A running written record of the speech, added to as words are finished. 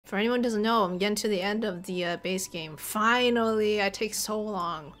For anyone who doesn't know, I'm getting to the end of the base game. Finally! It takes so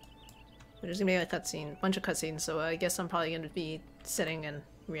long. There's gonna be a cutscene, bunch of cutscenes, so I guess I'm probably gonna be sitting and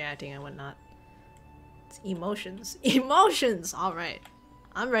reacting and whatnot. It's emotions. Emotions! Alright.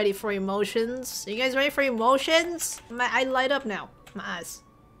 I'm ready for emotions. Are you guys ready for emotions? I light up now. My eyes.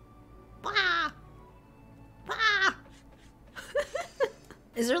 Bah! Bah!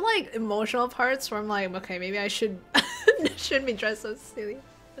 Is there like emotional parts where I'm like, okay, maybe I shouldn't be dressed so silly?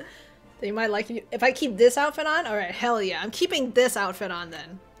 Then you might like you if I keep this outfit on? Alright, hell yeah. I'm keeping this outfit on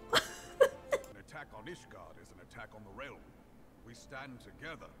then. An attack on Ishgard is an attack on the realm. We stand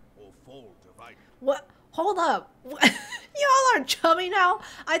together or fall divided. What? Hold up. Y'all are chummy now?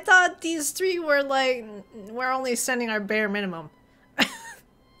 I thought these three were like, we're only sending our bare minimum.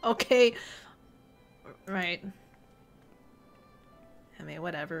 Okay. Right. I mean,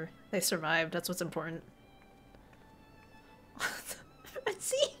 whatever. They survived. That's what's important.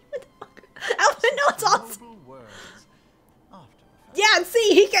 See? What the fuck? Alvin knows also. Yeah,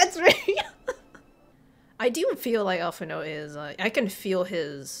 see, he gets me. I do feel like Alphino is, I can feel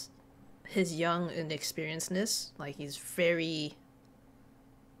his young inexperiencedness. Like, he's very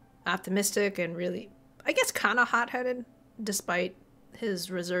optimistic and really, I guess, kind of hot-headed, despite his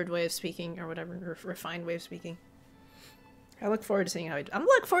reserved way of speaking, or whatever, refined way of speaking. I look forward to seeing how I'm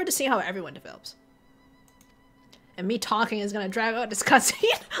looking forward to seeing how everyone develops. And me talking is gonna drag out this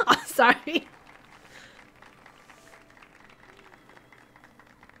cutscene. I'm sorry.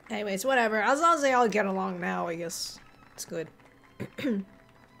 Anyways, whatever. As long as they all get along now, I guess it's good.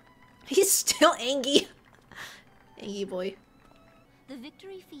 He's still angry. Angry boy. The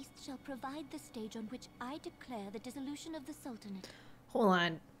victory feast shall provide the stage on which I declare the dissolution of the Sultanate. Hold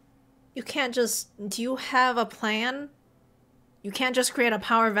on. You can't just... Do you have a plan? You can't just create a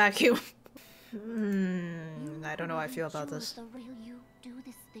power vacuum. I don't know how I feel about this. The real you do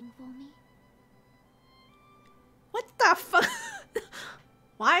this thing for me? What the fuck?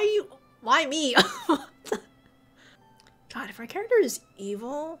 Why are you... Why me? God, if our character is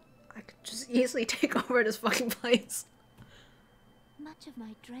evil, I could just easily take over this fucking place. Much of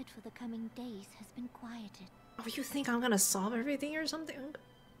my dread for the coming days has been quieted. Oh, you think I'm gonna solve everything or something?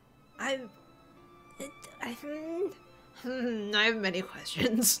 I have many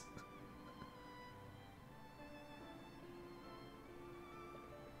questions.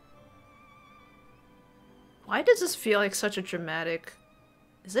 Why does this feel like such a dramatic...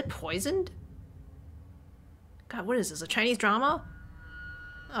 Is it poisoned? God, what is this? A Chinese drama?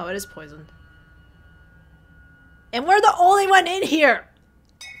 Oh, it is poisoned. And we're the only one in here!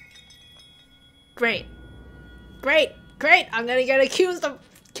 Great. Great! Great! I'm gonna get accused of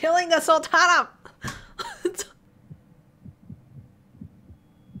killing the Sultana!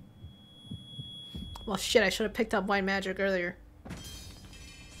 Well, shit, I should have picked up white magic earlier.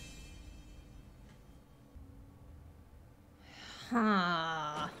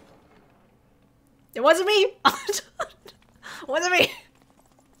 Huh. It wasn't me! It wasn't me!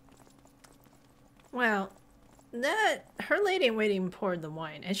 Well, her lady in waiting poured the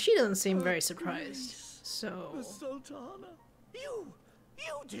wine, and she doesn't seem very surprised. So... The Sultana! You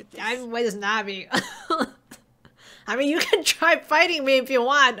did this! Wait, it's not me. I mean, you can try fighting me if you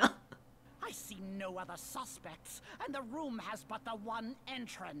want. I see no other suspects, and the room has but the one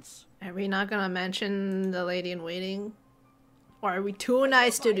entrance. Are we not gonna mention the lady in waiting? Or are we too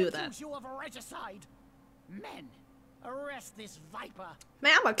nice to do that? You of regicide. Men, arrest this viper.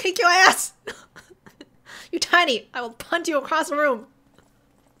 Man, I'm gonna kick your ass! You tiny! I will punt you across the room!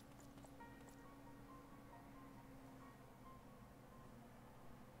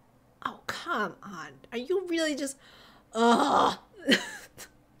 Oh, come on. Are you really just... Ugh!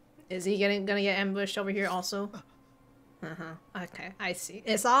 Is he gonna get ambushed over here also? Uh-huh. Okay, I see.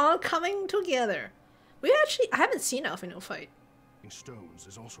 It's all coming together. I haven't seen Alphino fight. Stones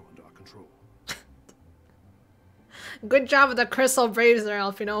is also under our control. Good job with the crystal braves there,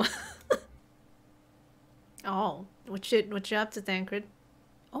 Alphino. Oh, what you up to, Thancred?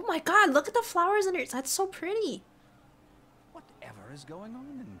 Oh my god, look at the flowers in here. That's so pretty. Whatever is going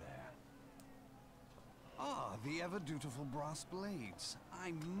on in there? Ah, the ever-dutiful brass blades.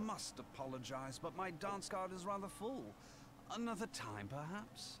 I must apologize, but my dance card is rather full. Another time,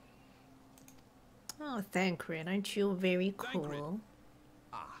 perhaps? Oh, Thancred, aren't you very cool? Thancred.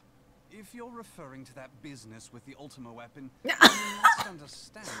 Ah, if you're referring to that business with the Ultima weapon, you must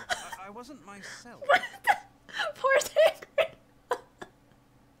understand, I wasn't myself. Poor Thancred.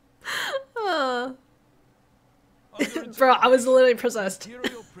 Oh. Bro, I was literally possessed.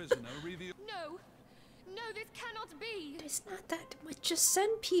 Imperial prisoner revealed. No, this cannot be. There's not that much. just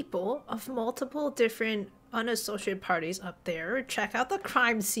send people of multiple different unassociated parties up there, check out the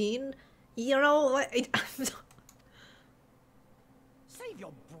crime scene. You know, like, Save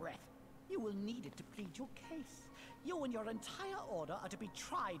your breath. You will need it to plead your case. You and your entire order are to be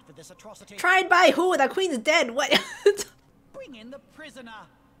tried for this atrocity. tried by who? The queen's dead. What? Bring in the prisoner.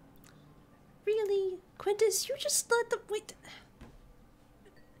 Really? Quintus, you just let the wait.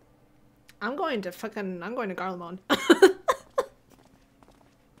 I'm going to Garlemald.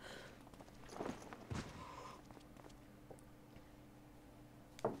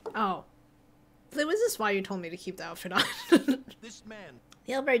 Oh. Was this why you told me to keep the outfit on? This man.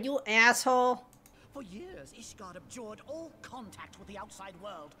 Hilbert, you asshole. For years, Ishgard abjured all contact with the outside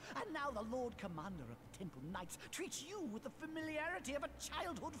world, and now the Lord Commander of the Temple Knights treats you with the familiarity of a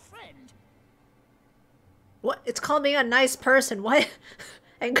childhood friend. What? It's called being a nice person. What?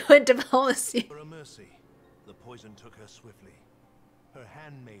 And good diplomacy. For a mercy, the poison took her swiftly. Her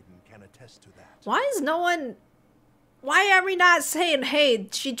handmaiden can attest to that. Why is no one... Why are we not saying, hey,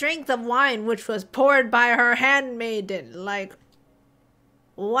 she drank the wine which was poured by her handmaiden? Like,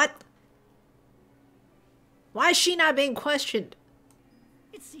 what? Why is she not being questioned?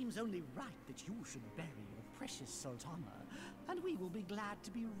 It seems only right that you should bury your precious Sultana, and we will be glad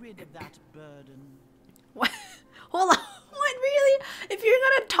to be rid of that burden. What? Hold on. What, really? If you're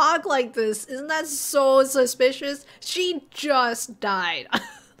gonna talk like this, isn't that so suspicious? She just died.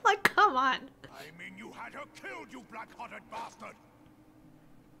 Like, come on. I mean, you had her killed, you black-hearted bastard!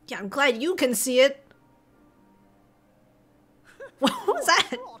 Yeah, I'm glad you can see it. What was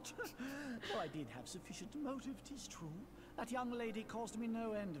that? Rot. Well, I did have sufficient motive, 'tis true. That young lady caused me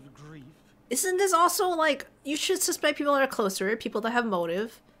no end of grief. Isn't this also like, you should suspect people that are closer, people that have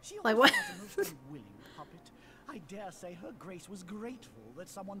motive? She Like, was what? a most unwilling puppet. I dare say her grace was grateful that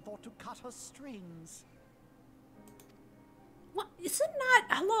someone thought to cut her strings. What? Is it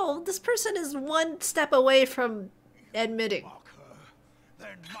not? Hello, this person is one step away from admitting. Mock her,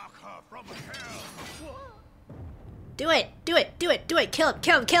 then mock her from hell! Do it! Do it! Do it! Do it! Kill him!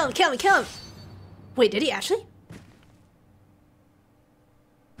 Kill him! Kill him! Kill him! Kill him! Wait, did he actually?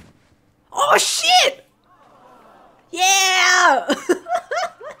 Oh shit! Yeah!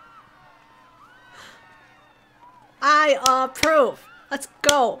 I approve. Let's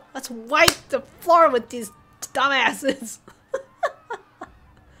go. Let's wipe the floor with these dumbasses.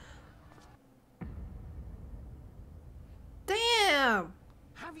 Damn.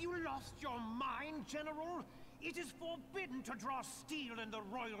 Have you lost your mind, General? It is forbidden to draw steel in the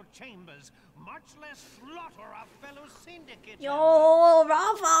royal chambers, much less slaughter our fellow syndicate. Yo,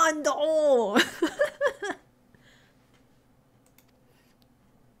 Ravando.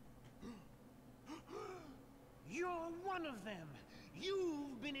 You're one of them.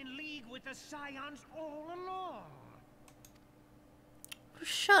 You've been in league with the Scions all along.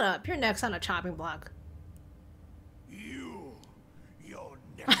 Shut up. You're next on a chopping block. You're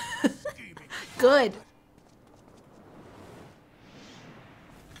next, scheming. Good.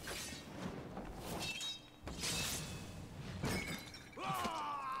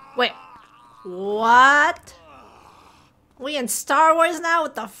 Wait. What? We in Star Wars now?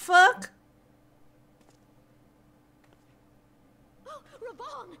 What the fuck? Oh,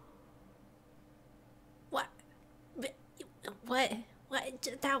 Reborn! What? What? What?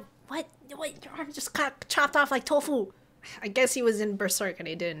 That? What? Your arm just got chopped off like tofu. I guess he was in Berserk and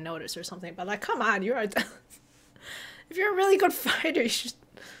he didn't notice or something. But like, come on, you're a... if you're a really good fighter, you should...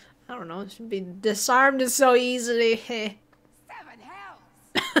 I don't know. You should be disarmed so easily. Seven hells!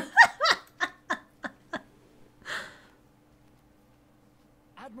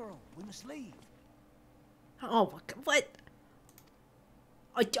 Admiral, we must leave. Oh, what?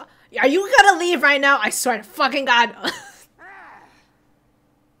 Are you gonna leave right now? I swear to fucking God.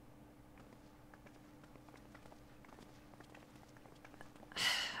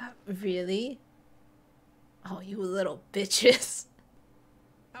 Really? Oh, you little bitches.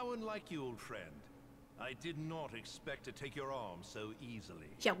 How unlike you, old friend. I did not expect to take your arm so easily.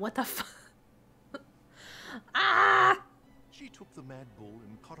 Yeah, what the fuck? Ah! She took the mad bull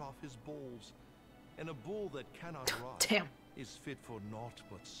and cut off his balls. And a bull that cannot ride Damn. is fit for naught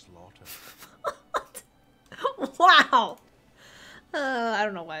but slaughter. Wow! I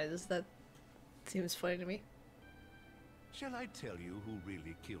don't know why that seems funny to me. Shall I tell you who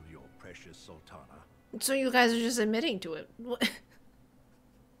really killed your precious Sultana? So you guys are just admitting to it. What?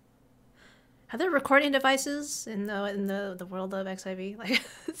 Are there recording devices in the world of XIV? Like,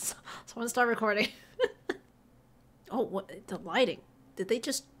 someone start recording. Oh, what the lighting? Did they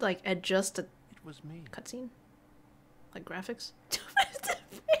just like adjust a It was me. cutscene? Like graphics?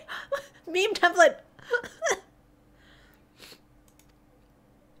 Meme template.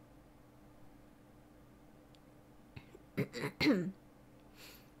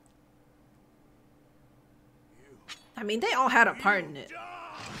 I mean, they all had a part in it.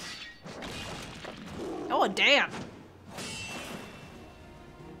 Oh, damn.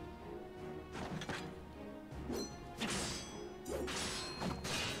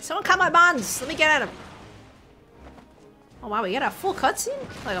 Someone cut my bonds. Let me get at him. Oh wow, we got a full cutscene?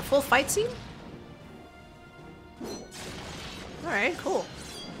 Like a full fight scene? Alright, cool.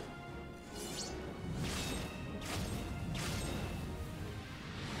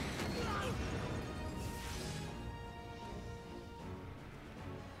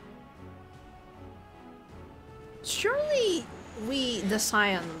 Surely we, the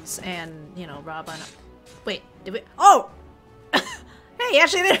Scions, and, you know, Rob and... Wait, did we... Oh! Hey, you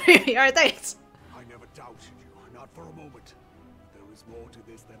actually did hear me! Alright, thanks! I never doubted you, not for a moment. There is more to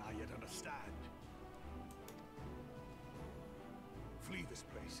this than I yet understand. Flee this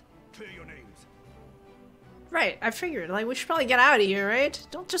place. Clear your names. Right, I figured. Like, we should probably get out of here, right?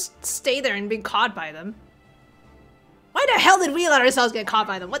 Don't just stay there and be caught by them. Why the hell did we let ourselves get caught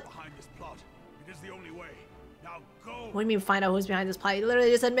by them? What? Behind this plot. It is the only way. Now go! What do you mean find out who's behind this plot? You literally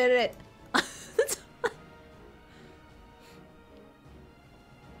just admitted it.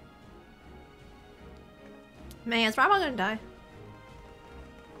 Man, is Rob gonna die?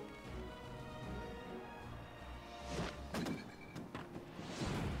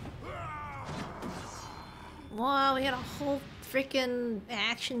 Wow, we had a whole freaking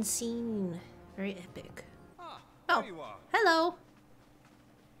action scene. Very epic. Ah, Oh, there you are. hello.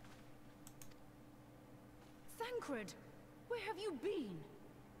 Thancred, where have you been?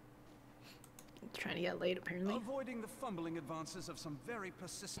 Trying to get laid, apparently. Avoiding the fumbling advances of some very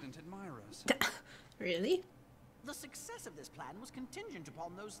persistent admirers. Really? The success of this plan was contingent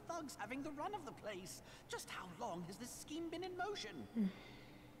upon those thugs having the run of the place. Just how long has this scheme been in motion?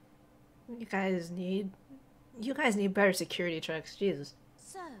 You guys need better security checks. Jesus.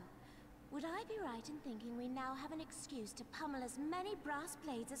 So, would I be right in thinking we now have an excuse to pummel as many brass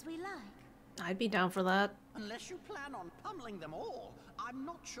blades as we like? I'd be down for that. Unless you plan on pummeling them all, I'm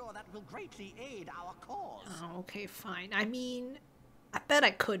not sure that will greatly aid our cause. Oh, okay, fine. I mean, I bet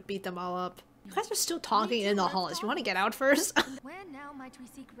I could beat them all up. You guys are still talking in the halls. You want to get out first? Where now might we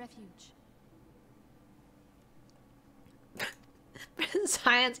seek refuge?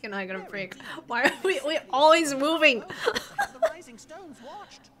 Science can not gonna break. Why are we always moving? The rising stones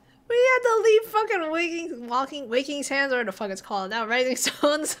watched. We had to leave fucking Waking's Hands, or what the fuck it's called now. Rising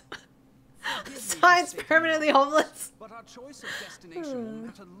Stones. Science permanently homeless. But our choice of destination will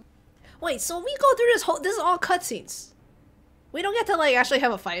matter. Wait, so we go through this is all cutscenes. We don't get to like actually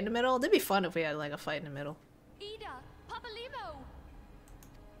have a fight in the middle. It'd be fun if we had like a fight in the middle. Ida, Papalimo.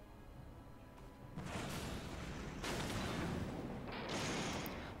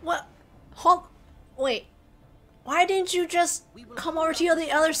 What? Hold. Wait. Why didn't you just come over to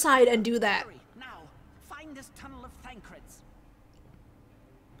the other side and do that? Hurry, now, find this tunnel of Thancred's.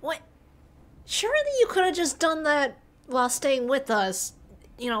 What? Surely you could have just done that while staying with us.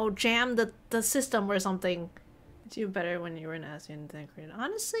 You know, jam the system or something. Do better when you were an Asian Thancred.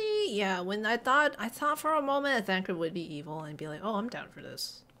 Honestly, yeah, when I thought for a moment that Thancred would be evil and be like, oh, I'm down for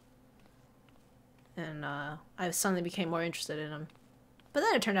this. And I suddenly became more interested in him. But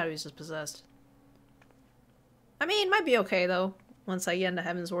then it turned out he was just possessed. I mean, it might be okay though, once I get into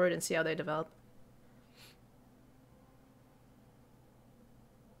Heaven's Word and see how they develop.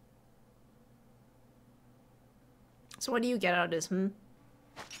 So what do you get out of this, Now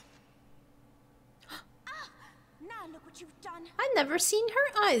look what you've done. I've never seen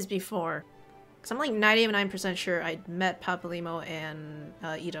her eyes before. Because I'm like 99% sure I met Papalimo and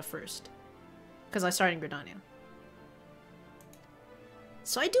Ida first. Because I started in Gridania.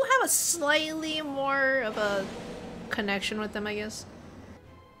 So I do have a slightly more of a connection with them, I guess.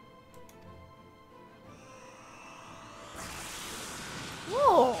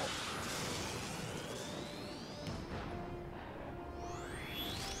 Whoa!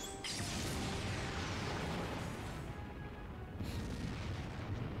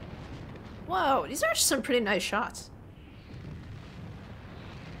 Whoa, these are some pretty nice shots.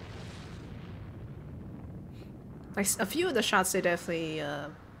 Like, a few of the shots, they definitely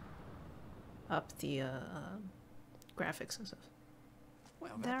up the graphics and stuff.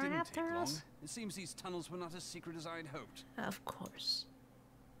 Well, They're that didn't after take long. us? It seems these tunnels were not as secret as I'd hoped. Of course.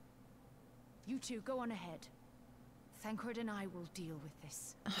 You two go on ahead. Thancred and I will deal with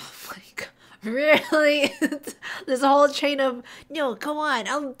this. Oh my god. Really? There's a whole chain of, no, come on,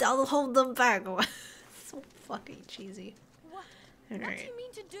 I'll hold them back. So fucking cheesy. What do you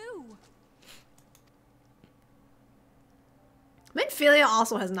mean to do? Minfilia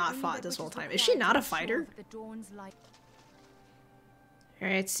also has not fought this whole time. Is she not a fighter? The dawn's light.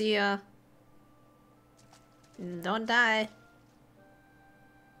 Alright, see ya. Don't die.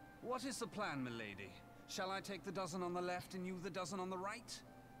 What is the plan, milady? Shall I take the dozen on the left and you the dozen on the right?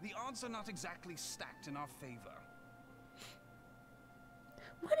 The odds are not exactly stacked in our favor.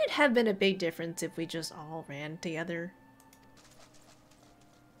 Would it have been a big difference if we just all ran together?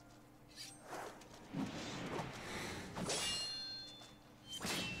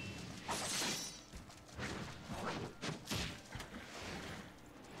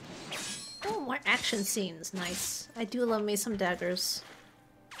 Oh, more action scenes. Nice. I do love me some daggers.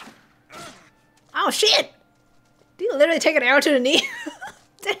 Oh, shit! Did you literally take an arrow to the knee?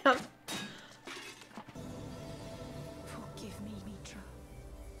 Damn. Forgive me, Mitra.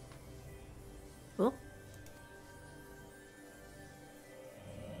 Oh.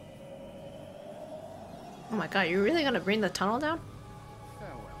 Oh my god, you're really gonna bring the tunnel down?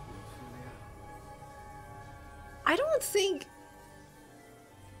 Farewell, Ophelia. I don't think...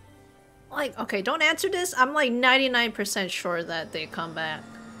 Like, okay, don't answer this. I'm like 99% sure that they come back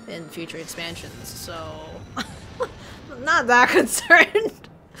in future expansions, so... I'm not that concerned,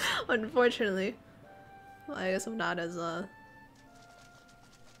 unfortunately. Well, I guess I'm not as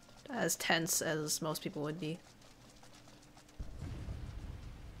tense as most people would be.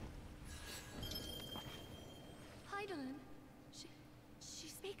 Heidelin, she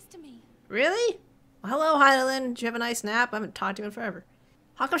speaks to me. Really? Well, hello, Heidelin. Did you have a nice nap? I haven't talked to you in forever.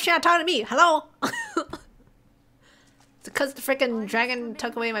 How come she not talking to me? Hello? It's because the frickin' dragon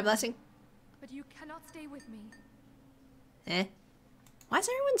took away my blessing? But you cannot stay with me. Eh? Why is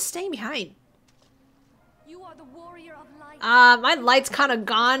everyone staying behind? You are the warrior of light. My light's kinda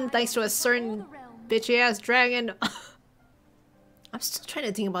gone thanks to a certain bitchy-ass dragon. I'm still trying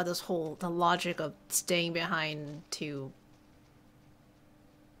to think about this the logic of staying behind to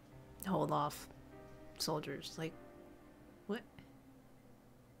hold off soldiers. Like, what?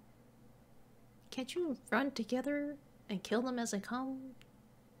 Can't you run together and kill them as they come?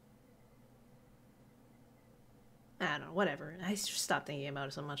 I don't know, whatever. I just stopped thinking about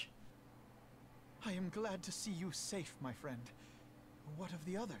it so much. I am glad to see you safe, my friend. What of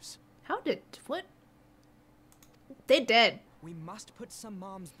the others? What? They dead. We must put some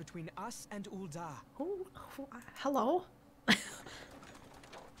moms between us and Ul'dah. Hello?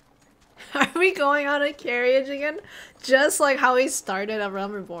 Are we going on a carriage again? Just like how we started at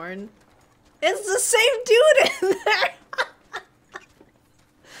Realm Reborn? It's the same dude in there!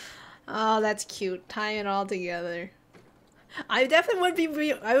 Oh, that's cute. Tying it all together. I definitely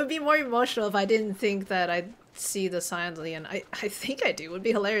would be more emotional if I didn't think that I'd see the signs at the end. I think I do. It would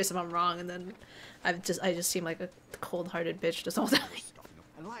be hilarious if I'm wrong, and then I just seem like a cold-hearted bitch this whole time.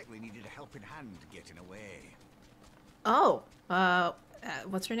 I likely needed a helping hand getting away. Oh,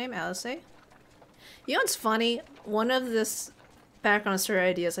 what's her name? Alice? You know what's funny? One of this background story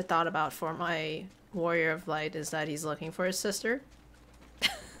ideas I thought about for my Warrior of Light is that he's looking for his sister.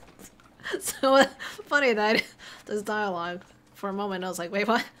 So funny that this dialogue, for a moment I was like, wait,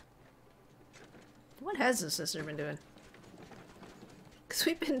 what? What has his sister been doing? Because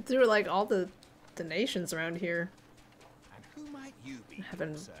we've been through like all the nations around here. And who might you be?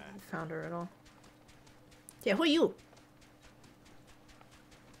 Haven't found her at all. Yeah, who are you?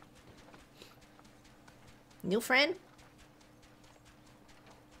 New friend?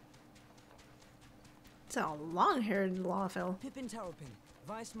 It's a long-haired Lawfell. Pippin Terrapin,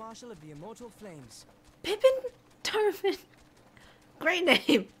 Vice Marshal of the Immortal Flames. Pippin Terrapin? Great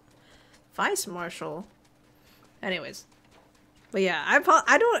name. Vice Marshal. Anyways. But yeah, I'm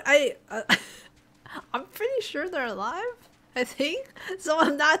pretty sure they're alive, I think. So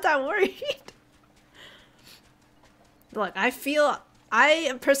I'm not that worried. Look, I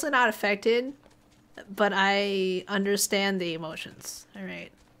am personally not affected, but I understand the emotions.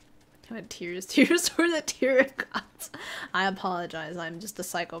 Alright. Tears for the tear gods. I apologize, I'm just a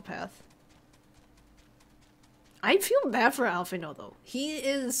psychopath. I feel bad for Alphino though. He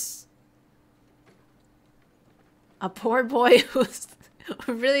is a poor boy who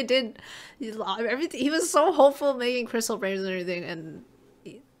really did everything. He was so hopeful making crystal brains and everything, and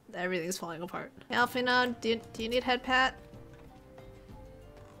everything's falling apart. Alphino, do you need head pat?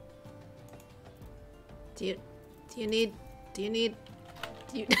 Do you need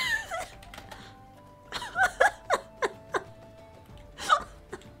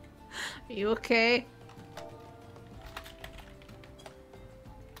Are you okay?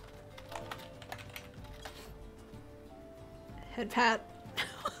 Head pat.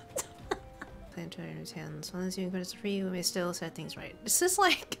 Plan to in his hands. Once you credits free, we may still set things right. This is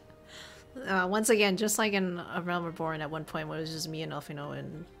like once again, just like in A Realm Reborn at one point where it was just me and Alphino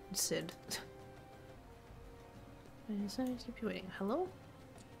and Sid. Keep you waiting. Hello?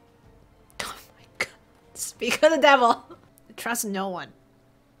 Speak of the devil. Trust no one.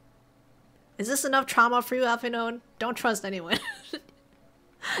 Is this enough trauma for you, Alphinaud? Don't trust anyone.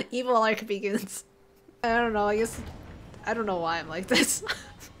 Evil arc begins. I don't know, I guess... I don't know why I'm like this.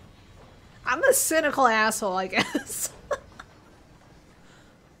 I'm a cynical asshole, I guess.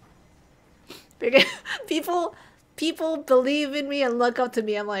 Because people believe in me and look up to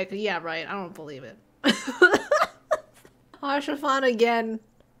me. I'm like, yeah, right, I don't believe it. Arshafan again.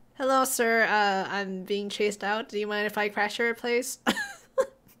 Hello, sir. I'm being chased out. Do you mind if I crash your place?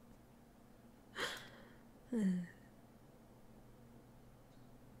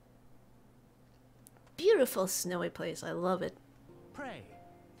 Beautiful snowy place. I love it. Pray,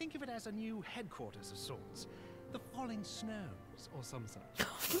 think of it as a new headquarters of sorts. The falling snows or some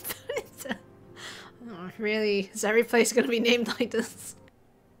such. Oh, really? Is every place gonna be named like this?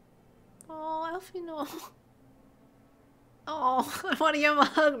 Oh, Alfie, oh, I want to give him a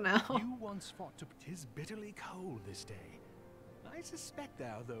hug now. You once fought to... 'Tis bitterly cold this day. I suspect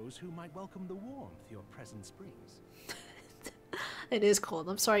there are those who might welcome the warmth your presence brings. It is cold.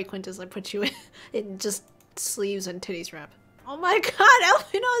 I'm sorry, Quintus. I put you in just sleeves and titties wrap. Oh my god,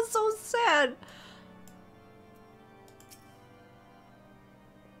 Elfino is so sad.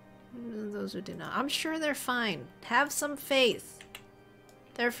 Those who do not. I'm sure they're fine. Have some faith.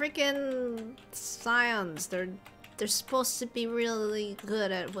 They're freaking scions. They're supposed to be really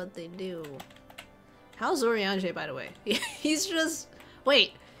good at what they do. How's Oriange, by the way? He's just...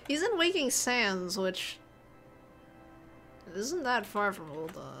 Wait, he's in Waking Sands, which... isn't that far from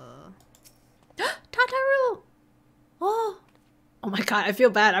old, Tataru! Oh! Oh my god, I feel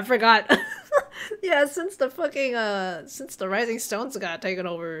bad, I forgot. Yeah, since the fucking, since the Rising Stones got taken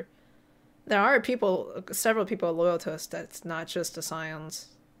over, there are people, several people loyal to us that's not just the Scions.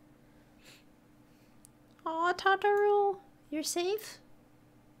 Aw, Tataru, you're safe?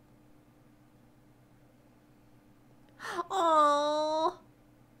 Oh.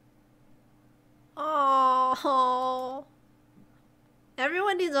 Oh.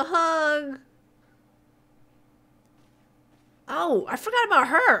 Everyone needs a hug. Oh, I forgot about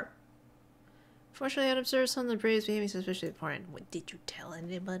her. Fortunately, I had observed some of the Braves behaving suspiciously important. What, did you tell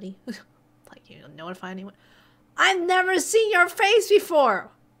anybody? Like, you notify anyone? I've never seen your face before.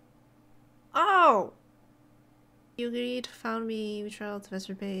 Oh. You agreed, found me, we traveled to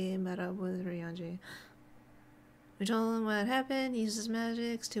Vesper Bay and met up with Ryanji. We told him what happened, he used his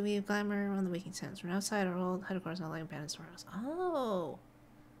magics to weave glamour on the Waking Sands. From outside our old headquarters, not like abandoned storehouse. Oh.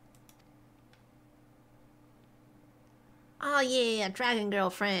 Oh yeah, dragon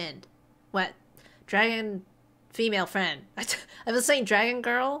girlfriend. What? Dragon female friend. I was saying dragon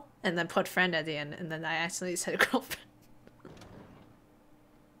girl, and then put friend at the end, and then I accidentally said girlfriend.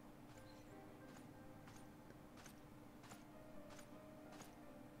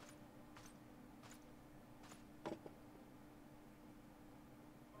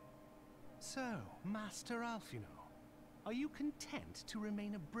 So, Master Alfino, are you content to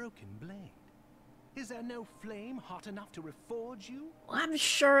remain a broken blade? Is there no flame hot enough to reforge you? I'm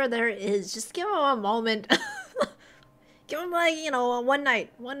sure there is. Just give him a moment. Give him, like, you know, one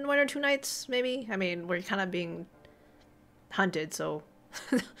night. One or two nights, maybe? I mean, we're kind of being hunted, so...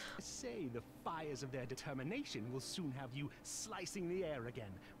 Say the fires of their determination will soon have you slicing the air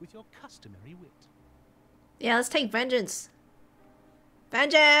again with your customary wit. Yeah, let's take vengeance.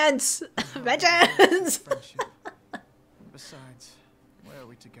 Vengeance! Vengeance! Friendship. Besides, where are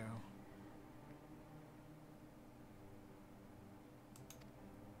we to go?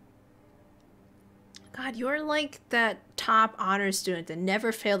 God, you're like that top honor student that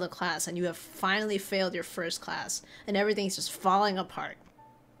never failed a class, and you have finally failed your first class, and everything's just falling apart.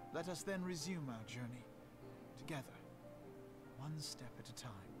 Let us then resume our journey. Together. One step at a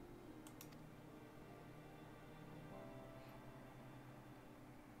time.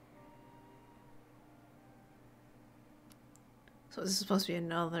 So this is supposed to be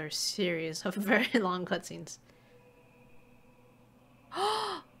another series of very long cutscenes.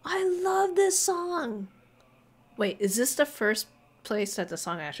 I love this song! Wait, is this the first place that the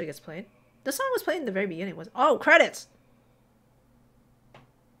song actually gets played? The song was played in the very beginning. Oh, credits!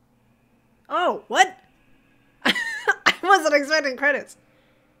 Oh, what? I wasn't expecting credits.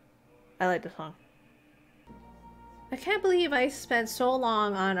 I like the song. I can't believe I spent so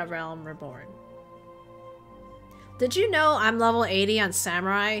long on A Realm Reborn. Did you know I'm level 80 on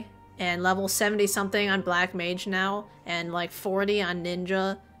Samurai and level 70 something on Black Mage now, and like 40 on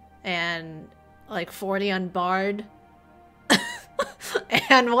Ninja and like 40 on Bard?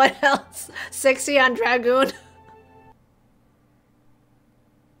 And what else? 60 on Dragoon?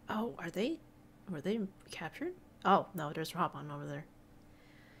 Oh, were they captured? Oh, no, there's Robon over there.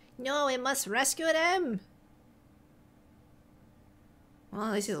 No, we must rescue them! Well,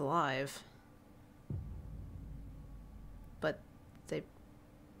 at least he's alive. But they...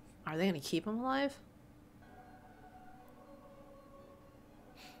 Are they gonna keep him alive?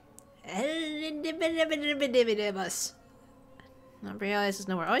 Umbrialis is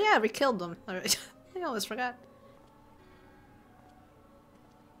nowhere. Oh yeah, we killed them. I almost forgot.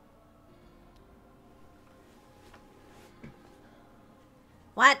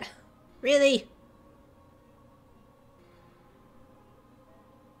 What? Really?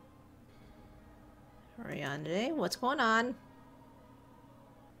 Riande, what's going on?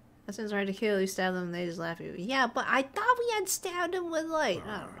 That seems hard to kill. You stab them and they just laugh at you. Yeah, but I thought we had stabbed him with light.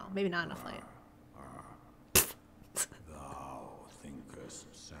 I don't know. Maybe not enough light. Thou thinkest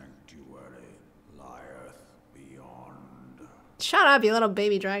sanctuary lieth beyond. Shut up, you little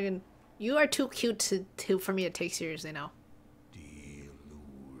baby dragon. You are too cute for me to take seriously now.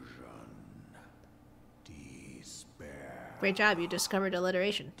 Despair. Great job, you discovered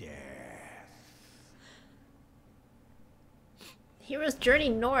alliteration. Death. Heroes journey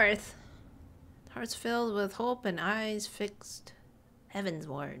north. Hearts filled with hope and eyes fixed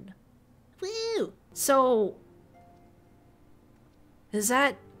heavensward. Woo! So... Is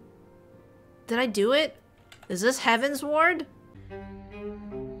that... Did I do it? Is this heavensward?